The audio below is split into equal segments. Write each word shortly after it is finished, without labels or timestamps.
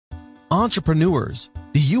Entrepreneurs,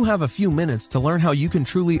 do you have a few minutes to learn how you can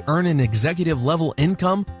truly earn an executive level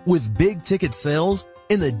income with big ticket sales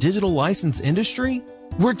in the digital license industry?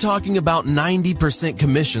 We're talking about 90%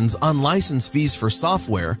 commissions on license fees for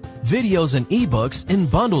software, videos, and ebooks in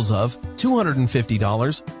bundles of $250,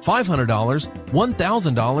 $500,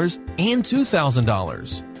 $1,000, and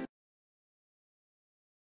 $2,000.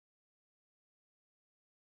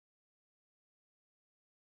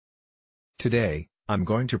 Today, I'm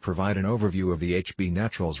going to provide an overview of the HB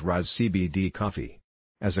Naturals Rise CBD coffee.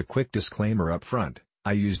 As a quick disclaimer up front,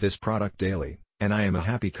 I use this product daily, and I am a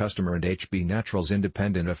happy customer and HB Naturals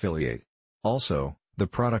independent affiliate. Also, the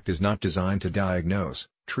product is not designed to diagnose,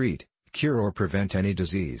 treat, cure or prevent any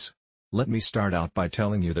disease. Let me start out by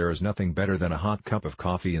telling you there is nothing better than a hot cup of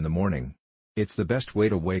coffee in the morning. It's the best way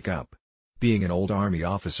to wake up. Being an old Army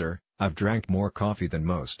officer, I've drank more coffee than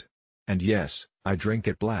most. And yes, I drink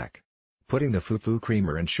it black. Putting the foo-foo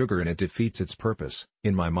creamer and sugar in it defeats its purpose,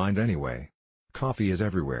 in my mind anyway. Coffee is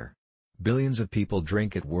everywhere. Billions of people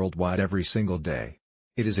drink it worldwide every single day.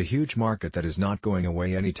 It is a huge market that is not going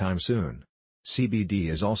away anytime soon. CBD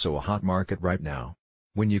is also a hot market right now.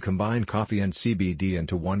 When you combine coffee and CBD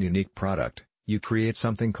into one unique product, you create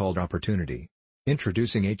something called opportunity.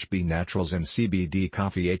 Introducing HB Naturals and CBD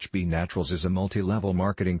Coffee. HB Naturals is a multi-level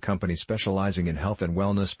marketing company specializing in health and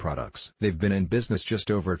wellness products. They've been in business just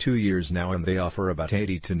over 2 years now and they offer about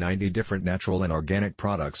 80 to 90 different natural and organic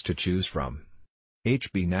products to choose from.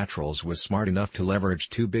 HB Naturals was smart enough to leverage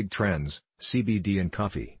two big trends, CBD and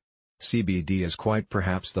coffee. CBD is quite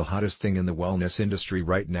perhaps the hottest thing in the wellness industry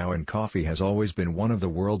right now, and coffee has always been one of the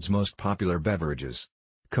world's most popular beverages.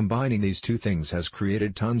 Combining these two things has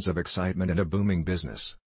created tons of excitement and a booming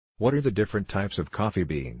business. What are the different types of coffee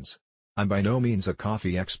beans? I'm by no means a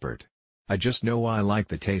coffee expert. I just know I like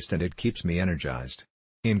the taste and it keeps me energized.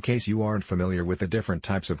 In case you aren't familiar with the different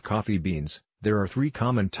types of coffee beans, there are 3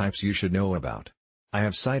 common types you should know about. I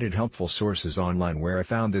have cited helpful sources online where I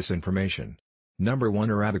found this information. Number 1,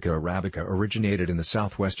 Arabica. Arabica originated in the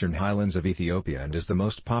southwestern highlands of Ethiopia and is the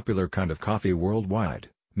most popular kind of coffee worldwide,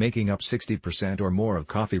 making up 60% or more of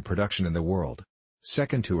coffee production in the world.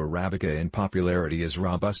 Second to Arabica in popularity is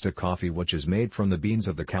Robusta coffee, which is made from the beans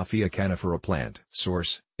of the Coffea canephora plant.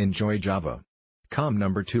 Source: Enjoy Java.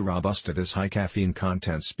 Number 2, Robusta. This high caffeine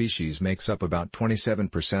content species makes up about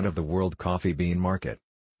 27% of the world coffee bean market.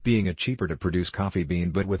 Being a cheaper to produce coffee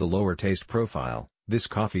bean but with a lower taste profile, this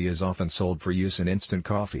coffee is often sold for use in instant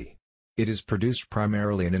coffee. It is produced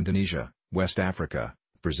primarily in Indonesia, West Africa,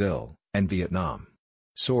 Brazil, and Vietnam.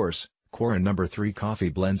 Source: Quora. Number 3, Coffee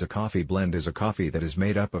blends. A coffee blend is a coffee that is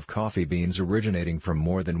made up of coffee beans originating from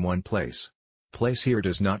more than one place. Place here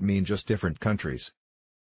does not mean just different countries,